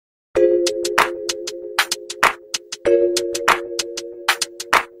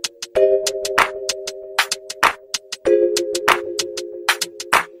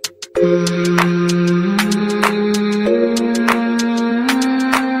Know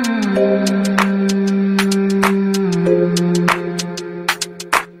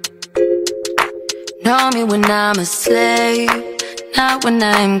me when I'm a slave, not when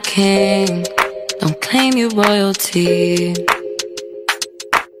I'm king. Don't claim your royalty.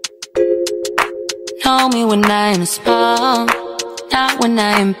 Know me when I'm small, not when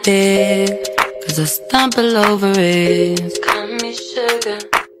I'm big, 'cause I stumble over it. Call me sugar.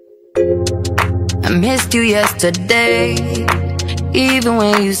 I missed you yesterday, even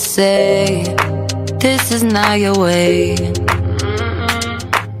when you say this is not your way.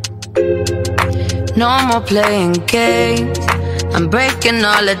 No more playing games, I'm breaking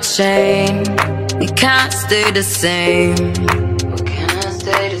all the chain. We can't stay the same. We can't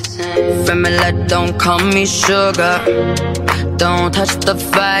stay the same. Family, don't call me sugar. Don't touch the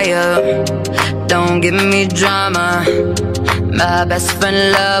fire. Don't give me drama. My best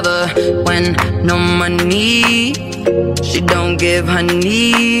friend lover when no money. She don't give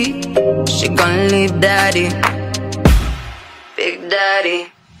honey. She gon' leave daddy, big daddy.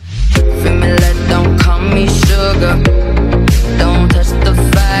 Family, don't call me sugar. Don't touch the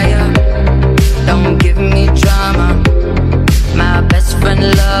fire. Don't give me drama. My best friend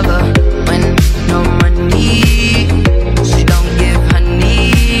lover when no money. She don't give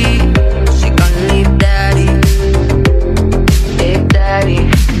honey. She gon' leave daddy, big daddy.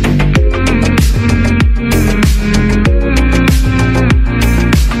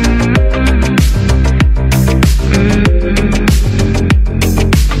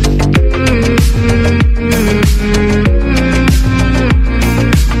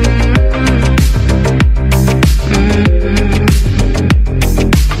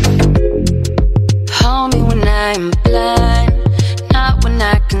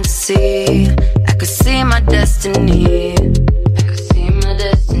 I could see my destiny. I could see my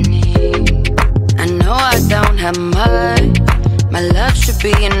destiny. I know I don't have much. My love should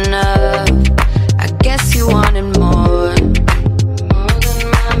be enough. I guess you wanted more, more than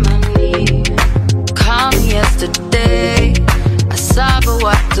my money. Call me yesterday. I saw but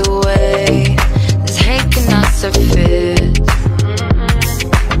walked away. This hate cannot surface.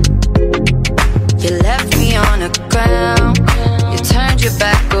 You left me on the ground. You turned your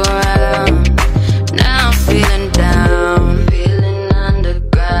back around. Now I'm feeling down, feeling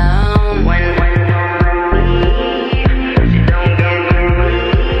underground. When she don't give me,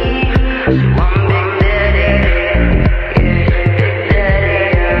 she want big daddy, yeah, big daddy.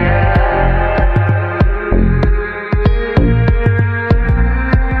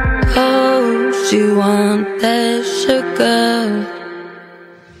 Oh, she want that sugar.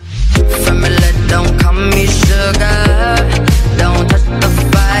 Family, don't call me sugar. Don't touch the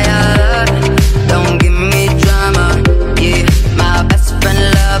fire. Don't give me drama. Yeah, my best friend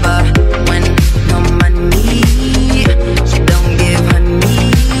lover when no money. She don't give honey.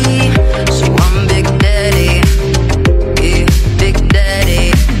 She want big daddy. Yeah, big daddy.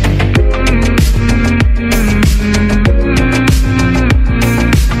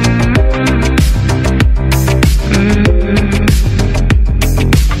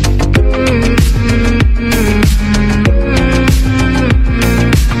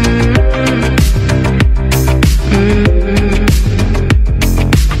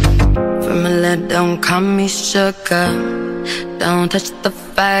 Don't call me sugar. Don't touch the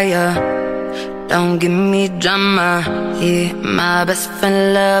fire. Don't give me drama. Yeah, my best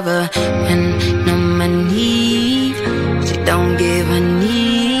friend lover and no money. She don't give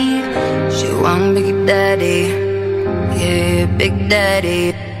honey. She want big daddy. Yeah, big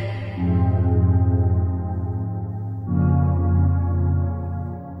daddy.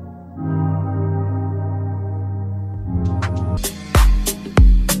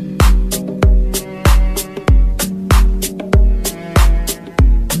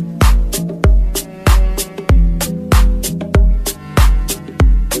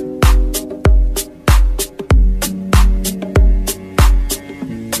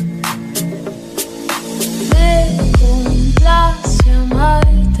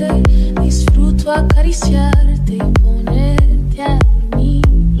 Acariciarte y ponerte a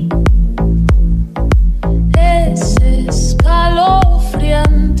dormir. Es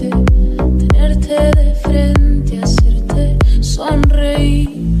escalofriante tenerte de frente, hacerte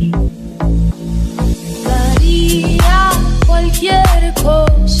sonreír. Daría cualquier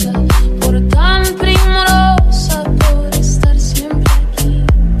cosa por tan primorosa, por estar siempre aquí.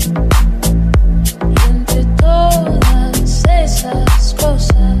 Y entre todas esas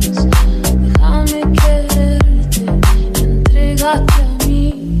cosas, déjame quererte, entrega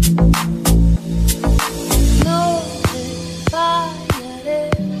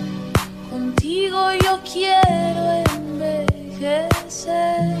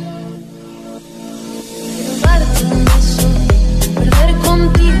ser. Quiero darte un beso, perder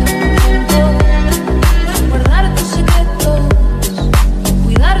contigo un tiempo, guardar tus secretos,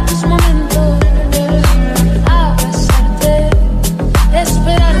 cuidar tus momentos, abrazarte,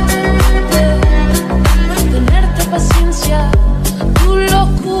 esperarte, tenerte paciencia. Tu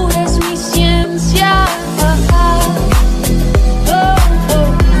locura es mi ciencia.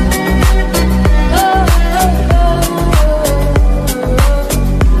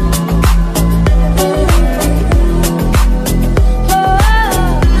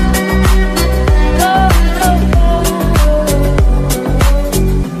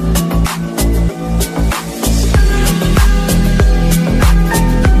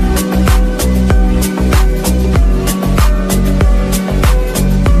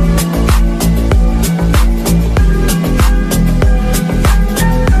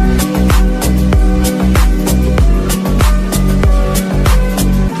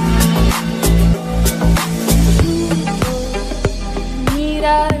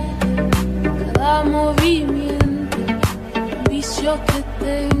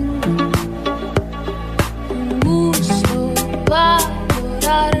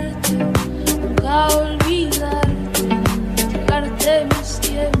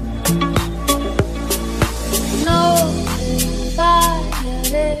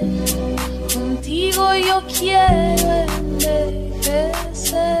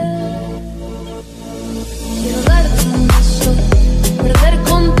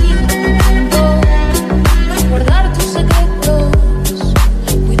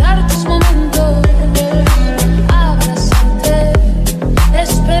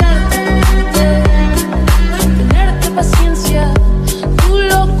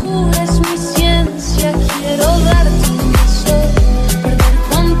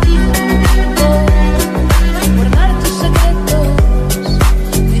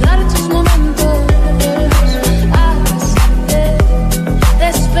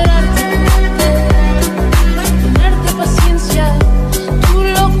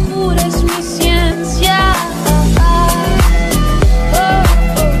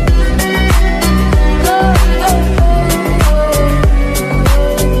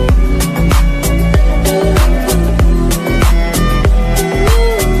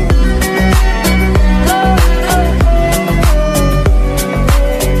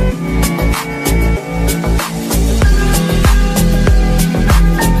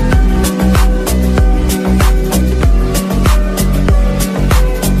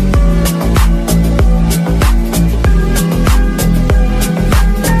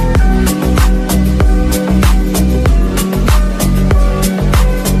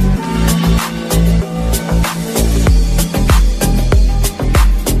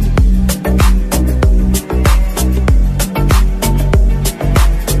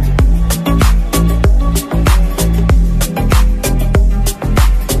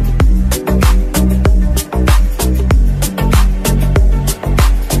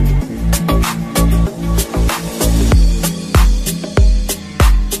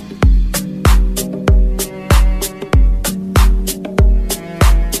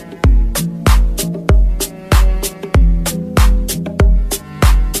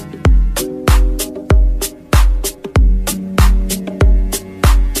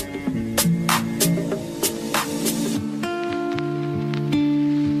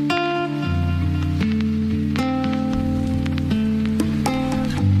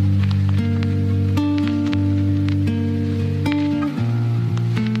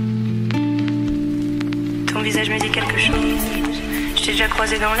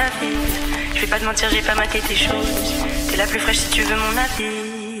 Dans la vie, je vais pas te mentir, j'ai pas maté tes choses. T'es la plus fraîche si tu veux mon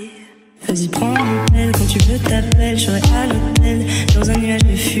avis. Vas-y, prends mon appel, quand tu veux t'appelles. Je serai à l'hôtel, dans un nuage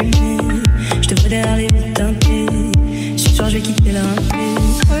de fumée. Je te vois derrière les vitres teintées. Ce soir, je vais quitter la rapée.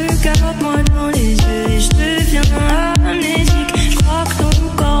 Regarde-moi dans les yeux et je deviens amnésique. Je crois que ton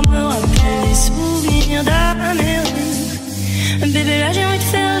corps me rappelle les souvenirs d'Amérique. Bébé, là j'ai envie de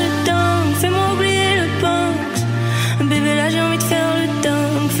faire le dingue, fais-moi oublier le Banks. Bébé, là j'ai envie de faire le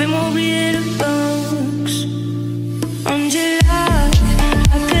dingue, fais-moi oublier le Banks. Angela,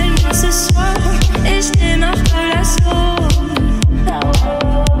 appelle-moi ce soir et je démarre pas la sauce.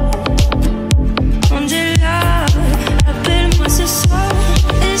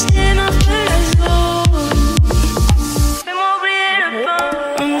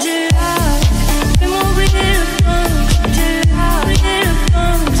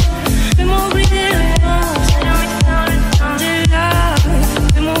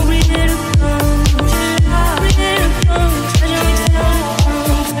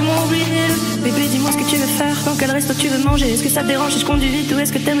 conduite ou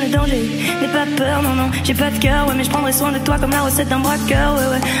est-ce que t'aimes le danger? N'aie pas peur, non, non, j'ai pas de cœur, ouais, mais je prendrai soin de toi comme la recette d'un braqueur, ouais,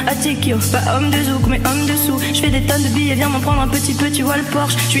 ouais. Atikyo, pas homme de zouk, mais homme dessous. Je fais des tonnes de billets, viens m'en prendre un petit peu, tu vois le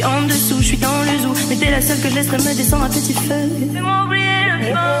Porsche. Je suis en dessous, je suis dans le zoo, mais t'es la seule que je laisserai me descendre à petit feu. Fais-moi oublier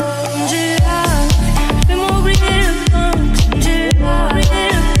le pain, Angela. Fais-moi oublier le pain, Angela.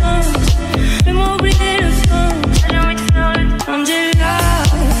 Fais-moi oublier le pain, j'ai envie de faire le pain, Angela.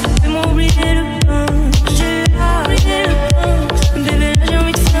 Fais-moi oublier le pain, Angela. Bébé, là j'ai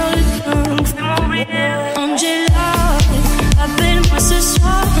envie de faire le pain, fais-moi oublier Angela. Appelle-moi ce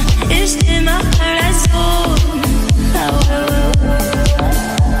soir et je démarre de la zone. Ah ouais, ouais, ouais.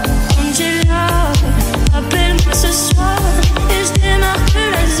 Angela, appelle-moi ce soir et je démarre de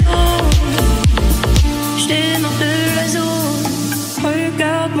la zone. Je démarre de la zone.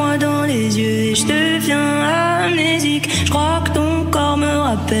 Regarde-moi dans les yeux et je deviens amnésique. Je crois que ton corps me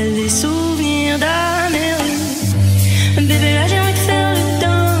rappelle des souvenirs d'Amérique. Bébé, là j'ai envie de faire le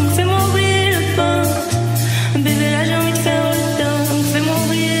dingue, fais-moi oublier le pain. Bébé, là j'ai envie de faire le dingue, fais-moi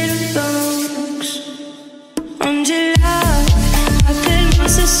oublier le dingue. Angela, appelle-moi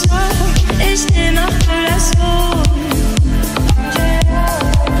ce soir et je démarre de la zone.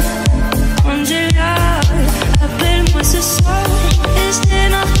 Angela, appelle-moi ce soir et je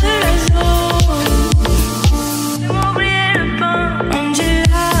démarre de la zone. Fais-moi oublier le pain.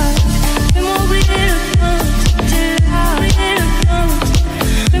 Angela, fais-moi oublier le pain. Angela,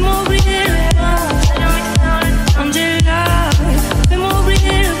 fais-moi oublier le pain. J'ai envie de faire le pain. Angela, fais-moi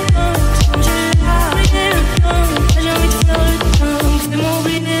oublier le pain. Angela, j'ai envie de faire le pain. Fais-moi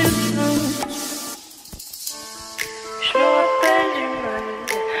oublier le pain. Je me rappelle du mal,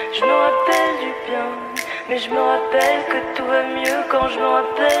 je me rappelle du bien, mais je me rappelle que tout va mieux quand je me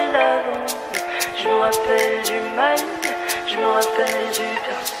rappelle d'avant. Je me rappelle du mal, je me rappelle du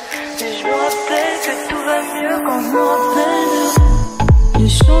bien, mais je me rappelle que tout va mieux quand je me rappelle d'avant. Les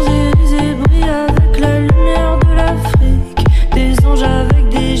Champs-Élysées brillent avec la lumière de l'Afrique. Des anges avec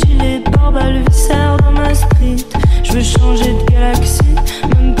des gilets pare-balles viscèrent dans ma street. Je veux changer de galaxie,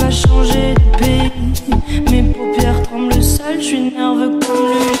 même pas changer de pays. Mes paupières tremblent seules, je suis nerveux comme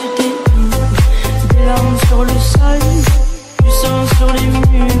le GTI. Des larmes sur le sol, du sang sur les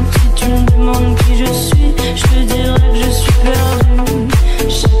murs. Si tu me demandes qui je suis, je te dirai que je suis perdu.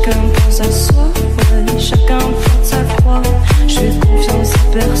 Chacun pense à soi, ouais, chacun porte sa croix. Je fais confiance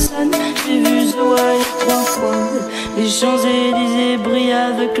à personne, j'ai vu Zoé 3 fois. Les Champs-Élysées brillent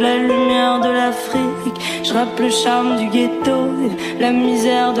avec la lumière de l'Afrique. Je rappe le charme du ghetto, la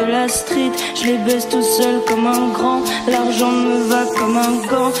misère de la street. Je les baisse tout seul comme un grand, l'argent me va comme un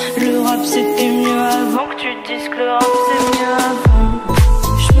gant. Le rap c'était mieux avant, que tu dises que le rap c'est mieux avant.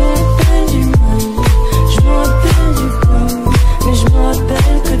 Je me rappelle du mal, je me rappelle du pain, mais je me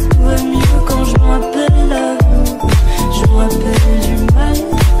rappelle que tout va mieux quand je me rappelle d'avant. Je me rappelle du mal,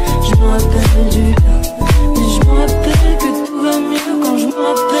 je me rappelle du bien, mais je me rappelle que tout va mieux quand je me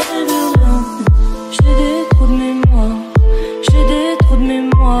rappelle de rien. J'ai des trous de mémoire, j'ai des trous de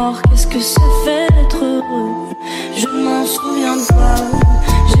mémoire. Qu'est-ce que ça fait d'être heureux? Je ne m'en souviens pas.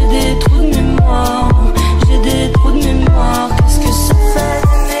 J'ai des trous de mémoire, j'ai des trous de mémoire. Qu'est-ce que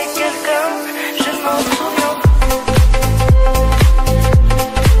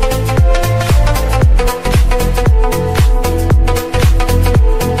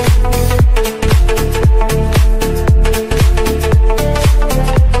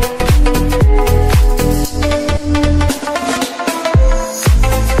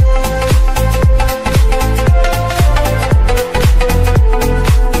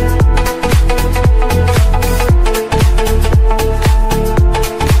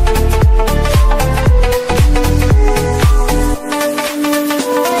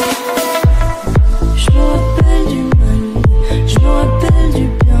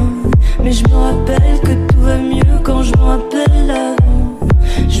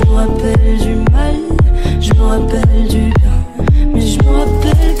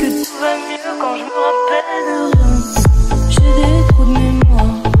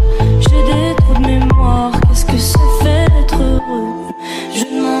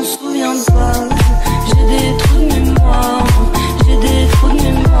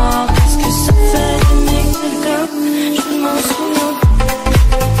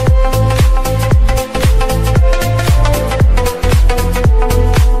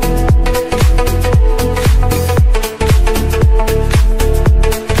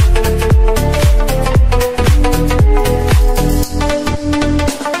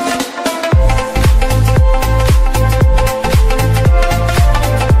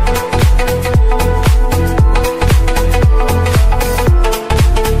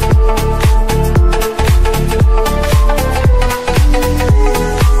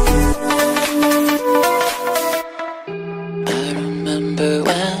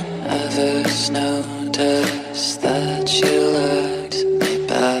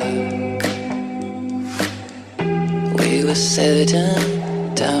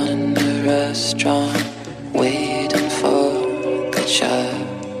down in the restaurant, waiting for the check.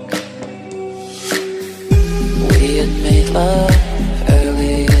 We had made love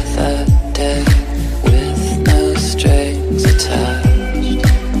earlier that day with no strings attached,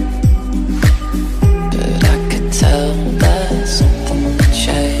 but I could tell that something had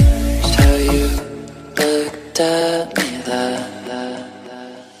changed. How you looked at me there.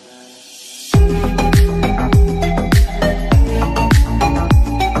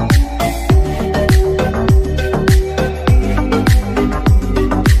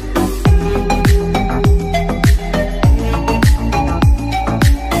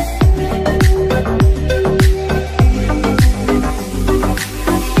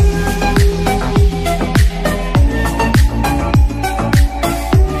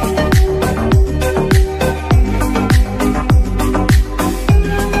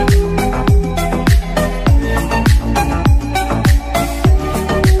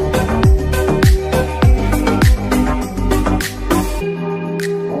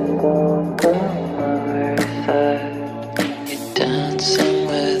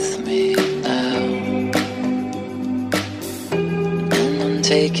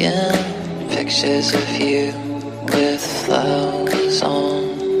 Taking pictures of you with flowers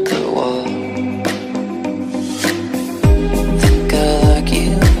on the wall. Think I like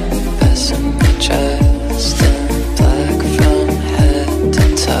you, passing me dressed in black from head to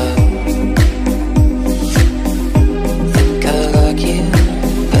toe. Think I like you,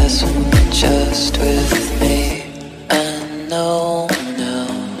 passing me just with me, and no.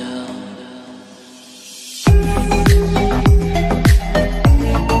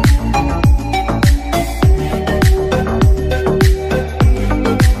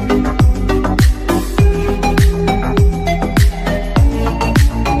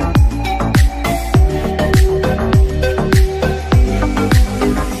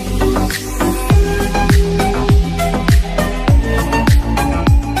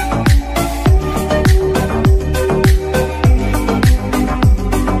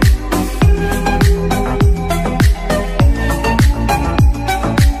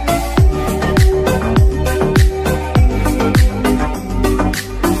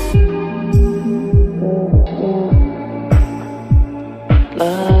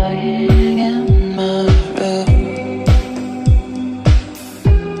 Lying in my room,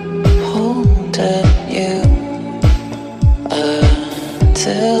 holding you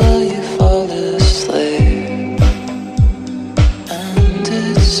until you fall asleep, and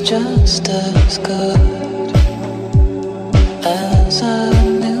it's just as good as I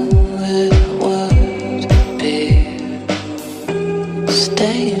knew it would be.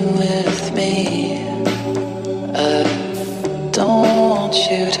 Stay with me, I don't want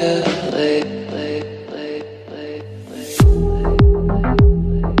you to leave.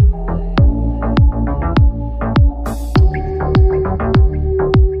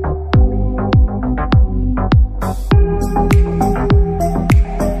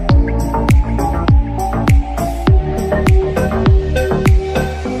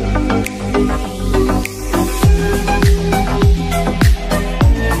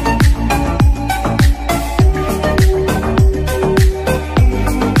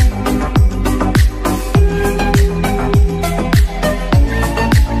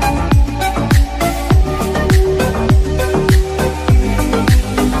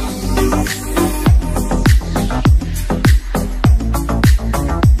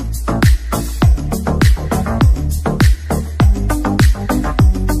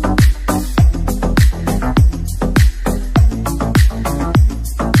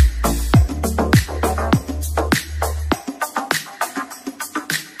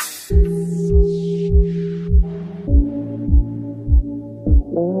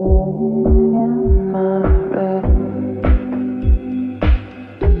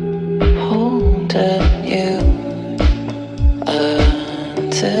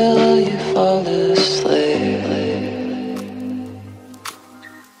 Until you fall asleep.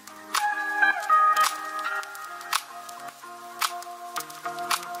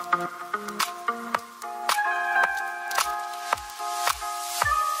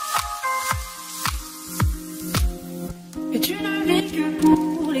 Et tu ne vis que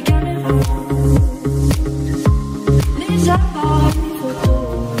pour les caméras, les appareils photo.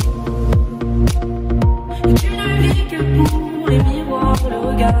 Et tu ne vis que pour les miroirs, le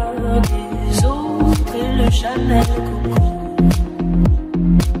regard des autres et le Chanel Coco.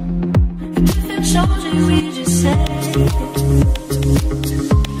 Et te faire changer, oui j'essaie,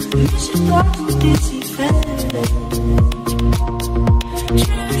 mais chez toi tout est si fait. Tu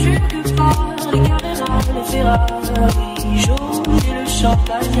ne juges que par les caméras, les Ferrari jaunes et le chant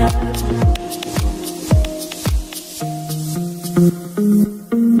champagne.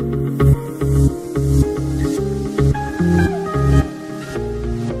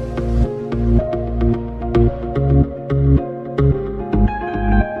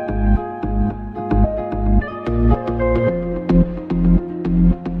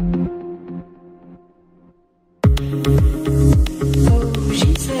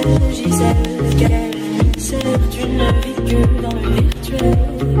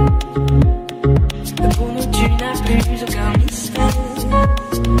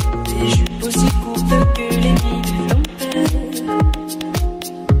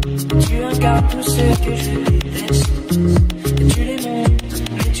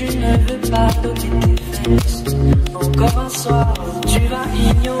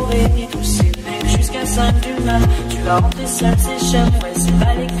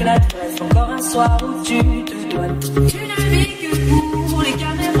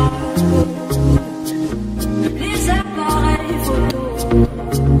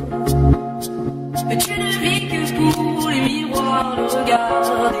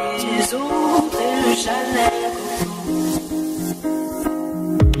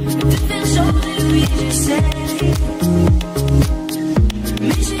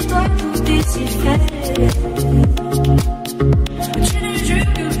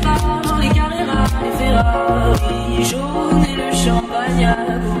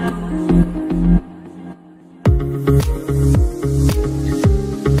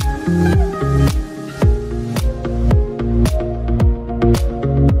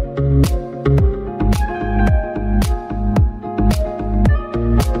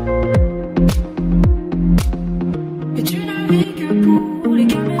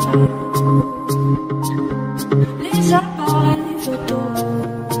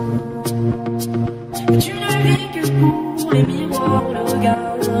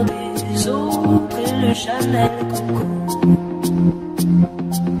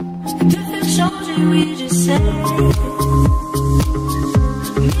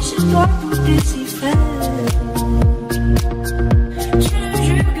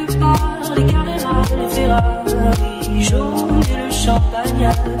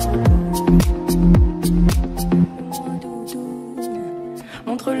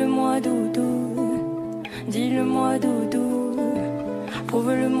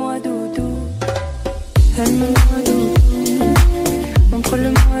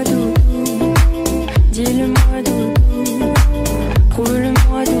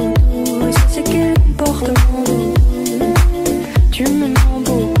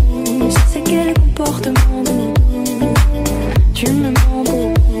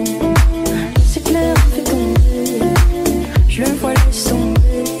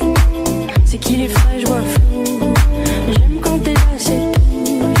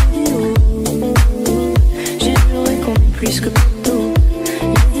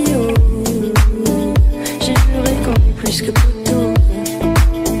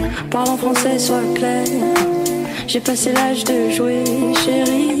 C'est l'âge de jouer,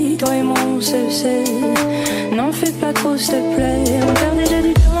 chérie, toi et moi on se sait. N'en fais pas trop s'il te plaît, on perd déjà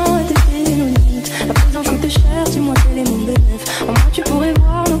du temps à tester nos limites. À présent coûte cher, dis-moi quel est mon bénéfice. En moi tu pourrais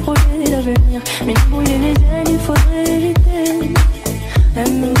voir nos projets d'avenir, mais nous brûler les ailes il faudrait éviter.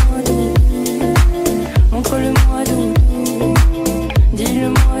 Aime-moi doudou, montre-le-moi doudou,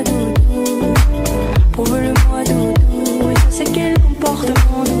 dis-le-moi doudou, prouve-le-moi doudou. Et ça c'est quel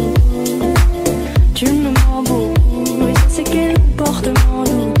comportement doudou, tu me mens beau. C'est quel comportement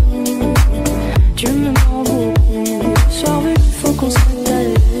doudou, tu me mens beaucoup. Le soir venu faut qu'on se mette à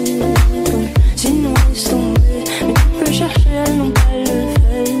l'aise, sinon laisse tomber. Mais tu peux chercher à non pas le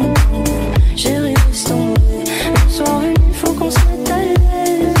faire, chérie laisse tomber. Le soir venu faut qu'on se mette à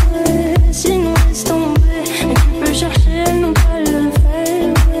l'aise, sinon laisse tomber. Mais tu peux chercher à non pas le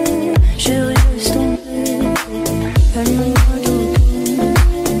faire, chérie laisse tomber. Aime-moi doudou,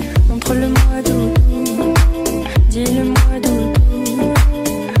 montre-le-moi doudou, dis-le-moi.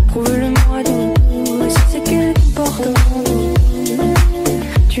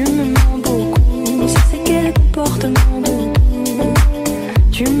 Tu me mens beaucoup, ça c'est quel comportement doudou,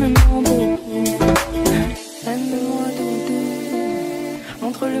 tu me mens beaucoup. Aime-moi doudou,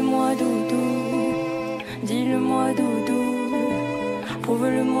 montre-le-moi doudou, dis-le-moi doudou,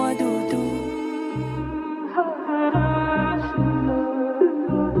 prouve-le-moi doudou.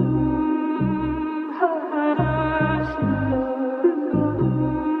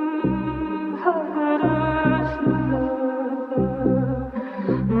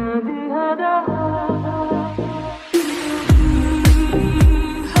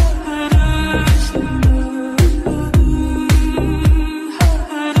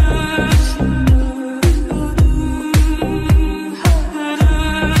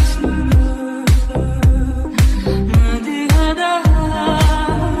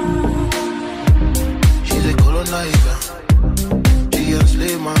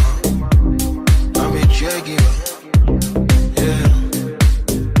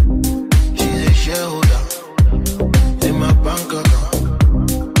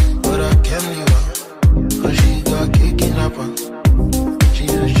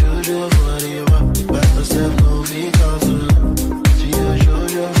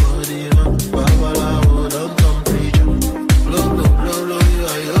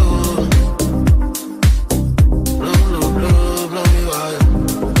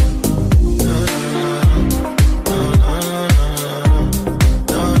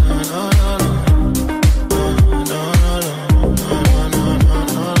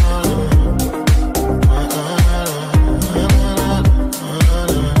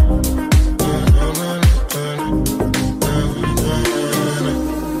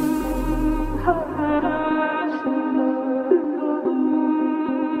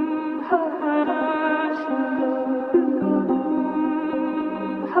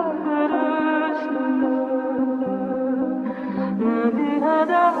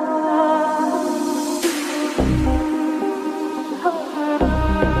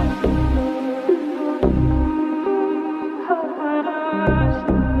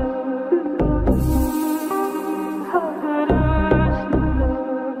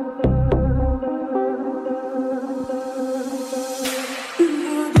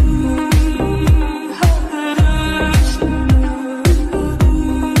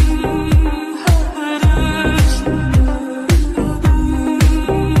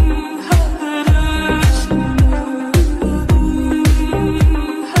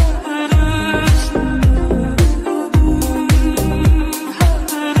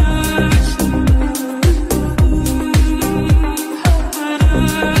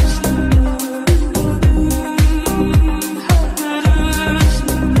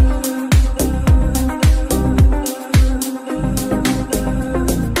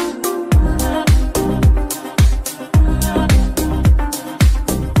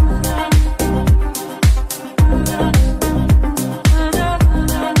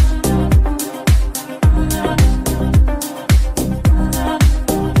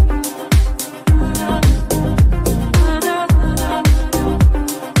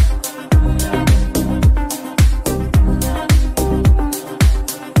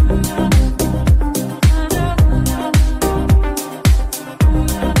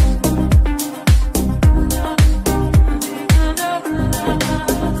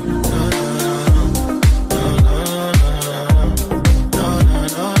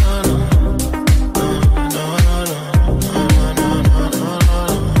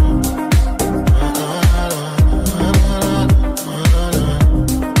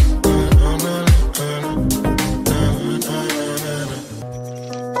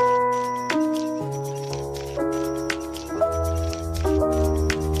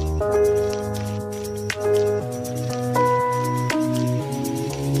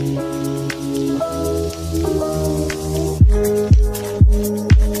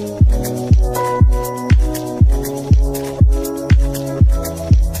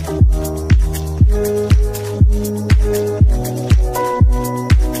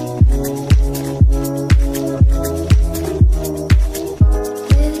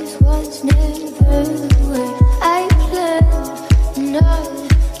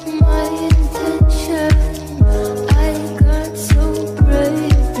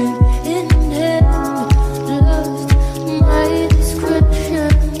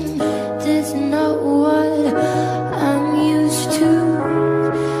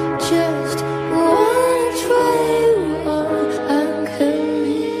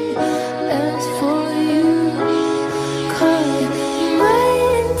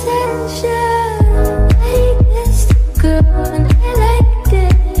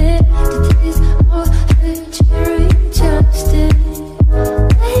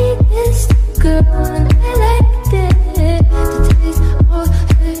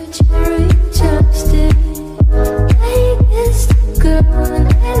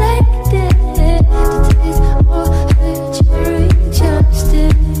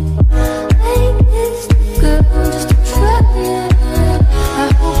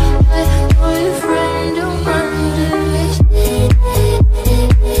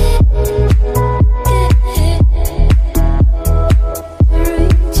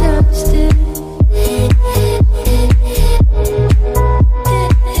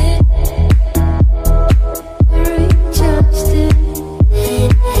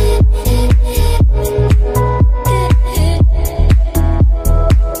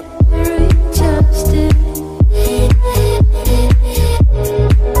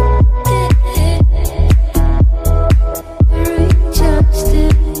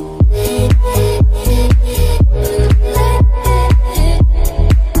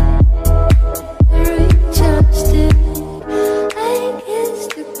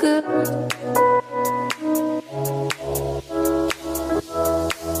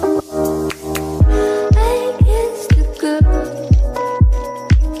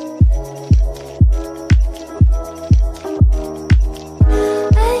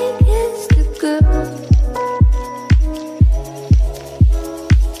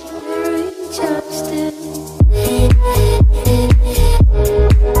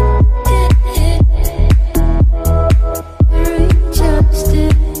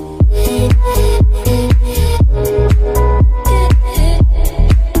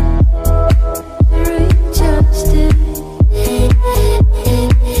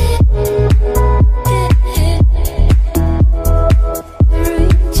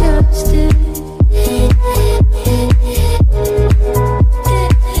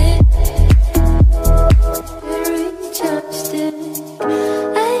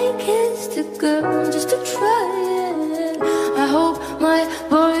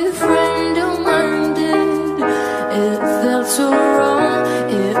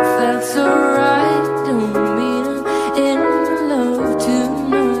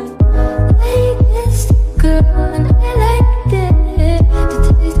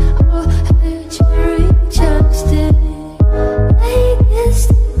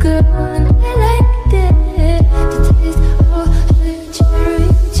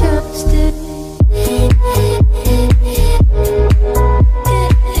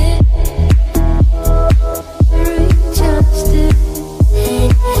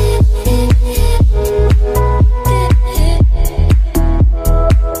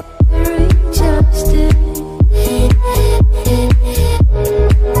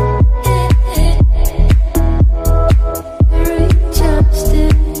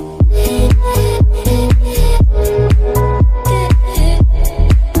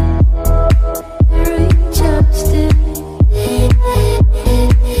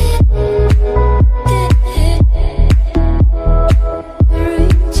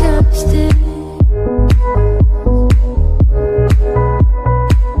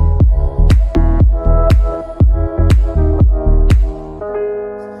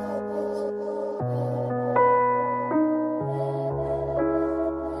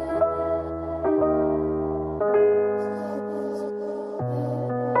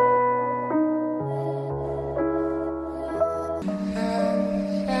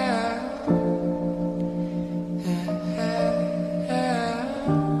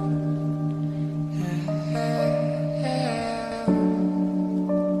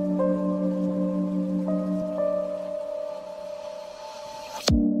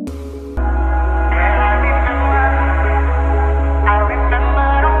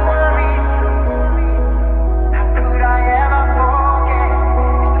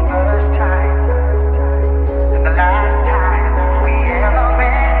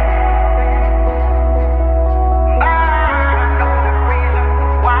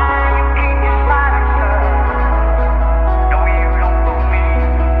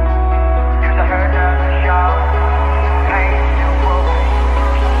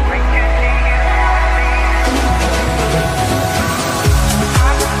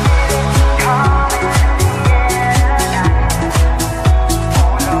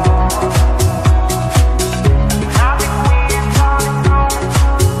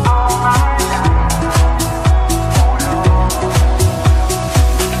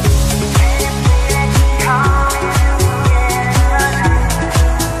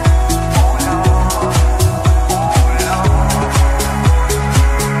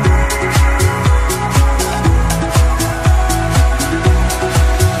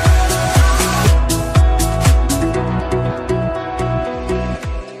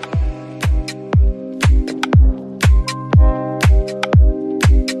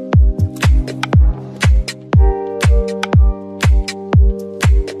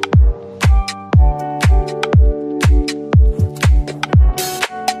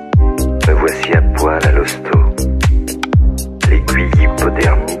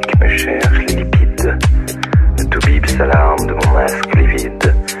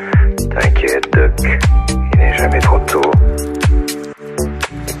 vide. T'inquiète, Doc, il n'est jamais trop tôt.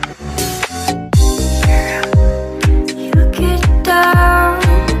 You get down,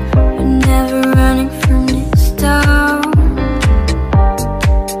 you're never running from this town.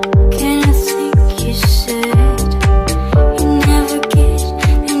 Can I think you said you never get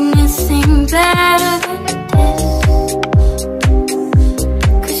anything better than this?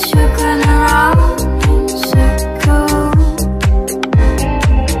 'Cause you're gonna run in circles,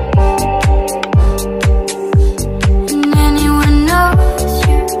 and anyone knows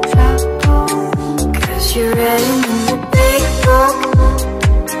your trouble. 'Cause you're writing in the big book.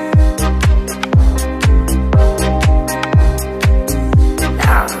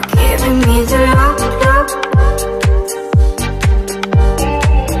 Now you're giving me the look.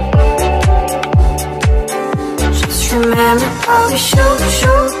 Just remember how we shook.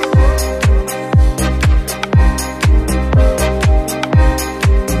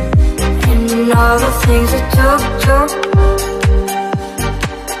 And all the things we took.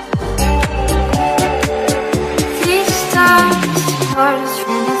 These times, heart is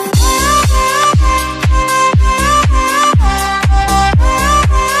running.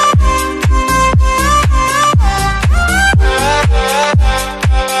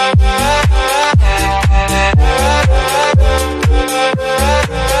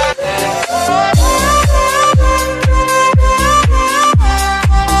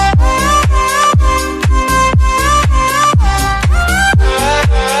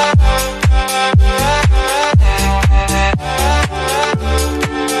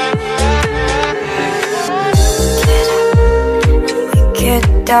 Get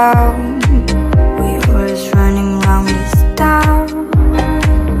down, we always running round this town.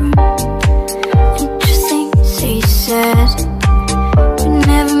 Interesting, they said we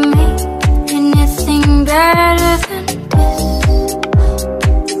never made anything better than this.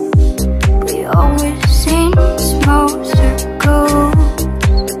 We always in small circles,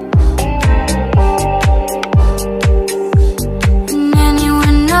 and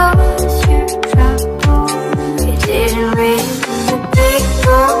anyone knows your trouble. We didn't read the big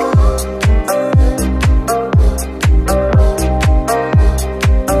book.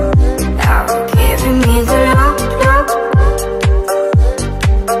 Now you're giving me the look.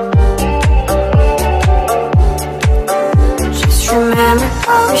 Just remember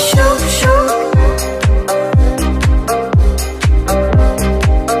how we shook.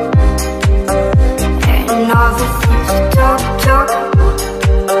 And all the things we took.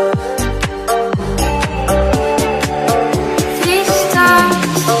 These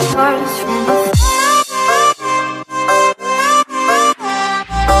times, heart is running.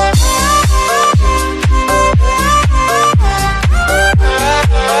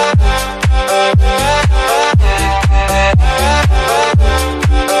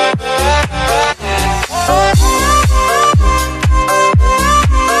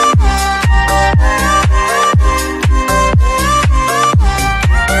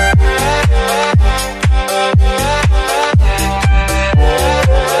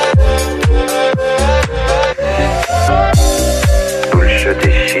 Bullshit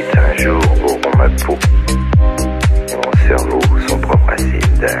et shit un jour auront ma peau et mon cerveau son propre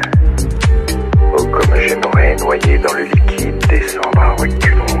acide. Oh, comme j'aimerais noyer dans le liquide, descendre à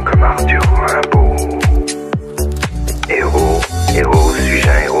reculons comme Arthur Rimbaud. Héros, suis-je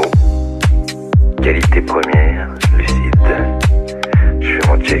un héros? Qualité première, lucide. Je fais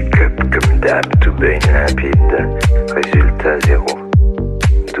mon check-up comme d'hab, tout baigne limpide. Résultat 0,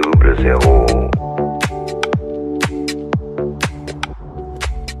 double 0.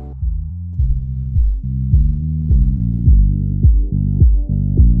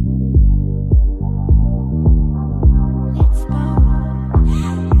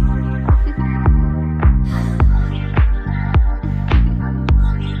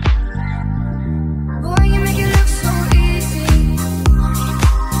 Boy, you make it look so easy.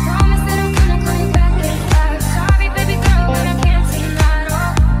 Promise that I'm gonna call you back if I. Sorry, baby girl, but I can't tonight.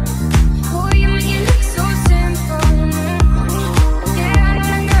 Oh,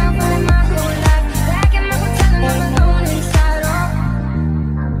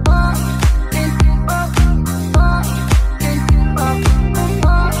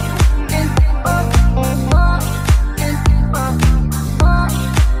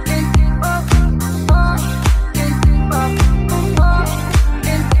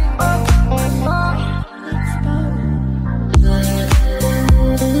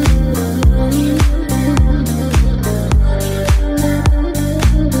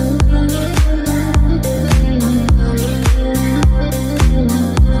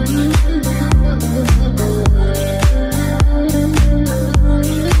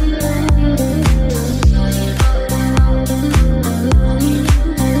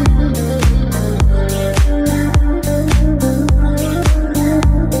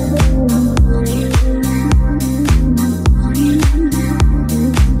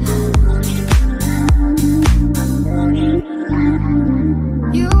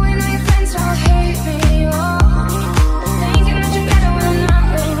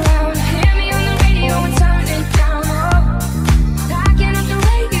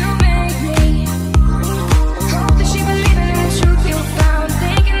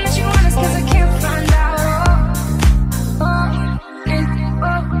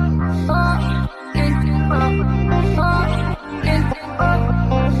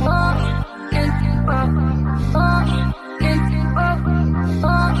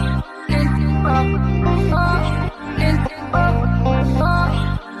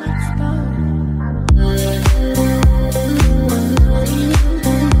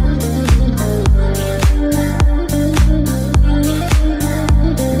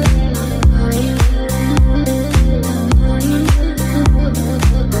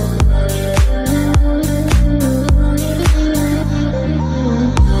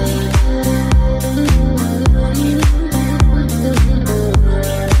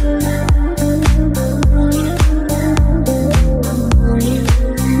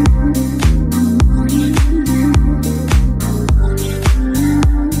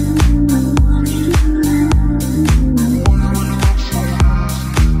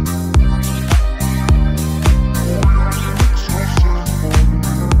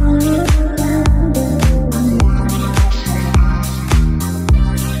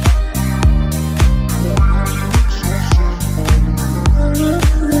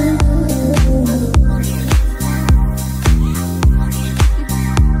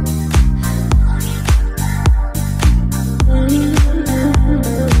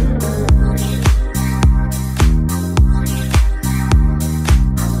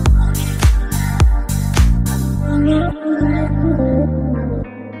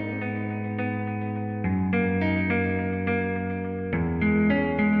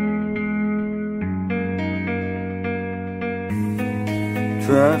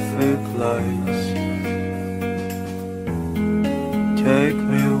 traffic lights.